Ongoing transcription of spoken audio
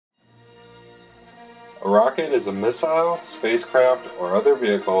A rocket is a missile, spacecraft, or other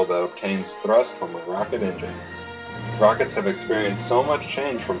vehicle that obtains thrust from a rocket engine. Rockets have experienced so much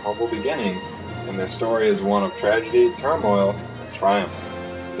change from humble beginnings, and their story is one of tragedy, turmoil, and triumph.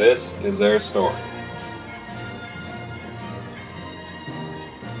 This is their story.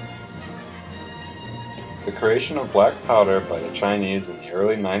 The creation of black powder by the Chinese in the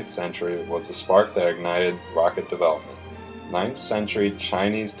early 9th century was the spark that ignited rocket development. 9th century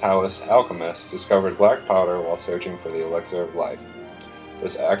Chinese Taoist alchemists discovered black powder while searching for the elixir of life.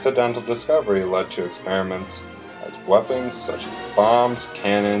 This accidental discovery led to experiments as weapons such as bombs,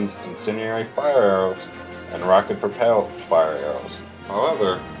 cannons, incendiary fire arrows, and rocket-propelled fire arrows.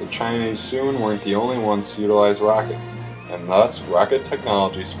 However, the Chinese soon weren't the only ones to utilize rockets, and thus rocket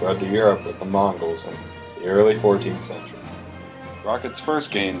technology spread to Europe with the Mongols in the early 14th century. Rockets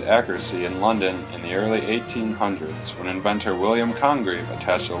first gained accuracy in London in the early 1800s when inventor William Congreve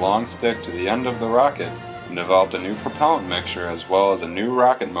attached a long stick to the end of the rocket and developed a new propellant mixture as well as a new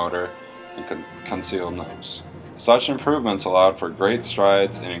rocket motor and concealed nose. Such improvements allowed for great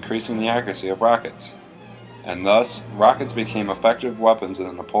strides in increasing the accuracy of rockets, and thus rockets became effective weapons in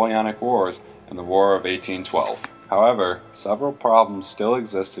the Napoleonic Wars and the War of 1812. However, several problems still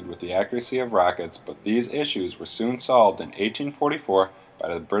existed with the accuracy of rockets, but these issues were soon solved in 1844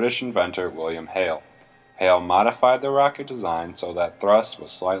 by the British inventor William Hale. Hale modified the rocket design so that thrust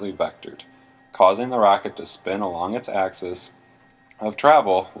was slightly vectored, causing the rocket to spin along its axis of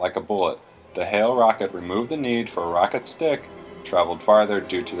travel like a bullet. The Hale rocket removed the need for a rocket stick, traveled farther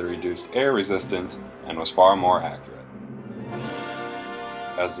due to the reduced air resistance, and was far more accurate.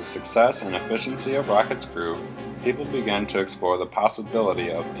 As the success and efficiency of rockets grew, people began to explore the possibility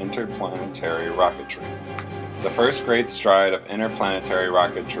of interplanetary rocketry. The first great stride of interplanetary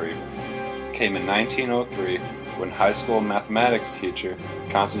rocketry came in 1903 when high school mathematics teacher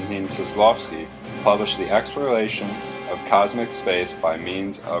Konstantin Tsiolkovsky published The Exploration of Cosmic Space by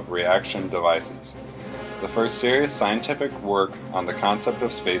Means of Reaction Devices, the first serious scientific work on the concept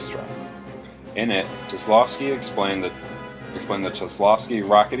of space travel. In it, Tsiolkovsky explained the Tsiolkovsky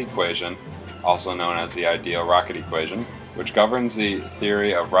rocket equation, also known as the ideal rocket equation, which governs the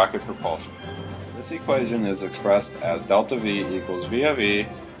theory of rocket propulsion. This equation is expressed as delta V equals V of E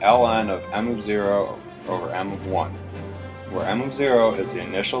ln of m of 0 over m of 1, where m of 0 is the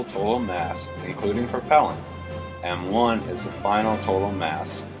initial total mass, including propellant, m1 is the final total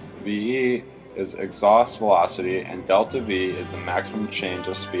mass, Ve is exhaust velocity, and delta V is the maximum change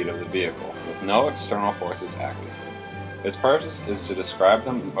of speed of the vehicle, with no external forces acting. Its purpose is to describe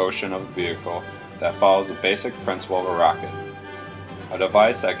the motion of a vehicle that follows the basic principle of a rocket, a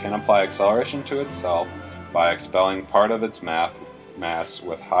device that can apply acceleration to itself by expelling part of its mass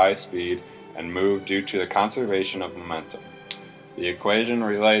with high speed and move due to the conservation of momentum. The equation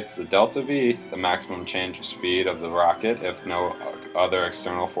relates the delta V, the maximum change of speed of the rocket if no other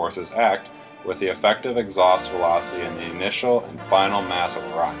external forces act, with the effective exhaust velocity and the initial and final mass of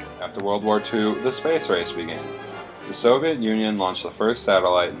a rocket. After World War II, the space race began. The Soviet Union launched the first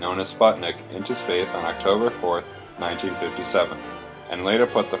satellite, known as Sputnik, into space on October 4, 1957, and later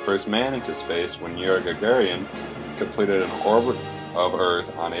put the first man into space when Yuri Gagarin completed an orbit of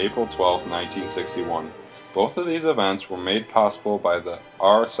Earth on April 12, 1961. Both of these events were made possible by the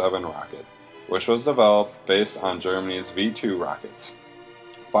R-7 rocket, which was developed based on Germany's V-2 rockets.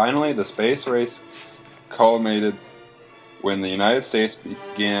 Finally, the space race culminated when the United States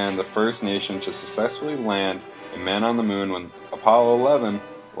began the first nation to successfully land a man on the moon when Apollo 11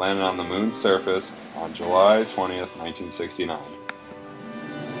 landed on the moon's surface on July 20, 1969.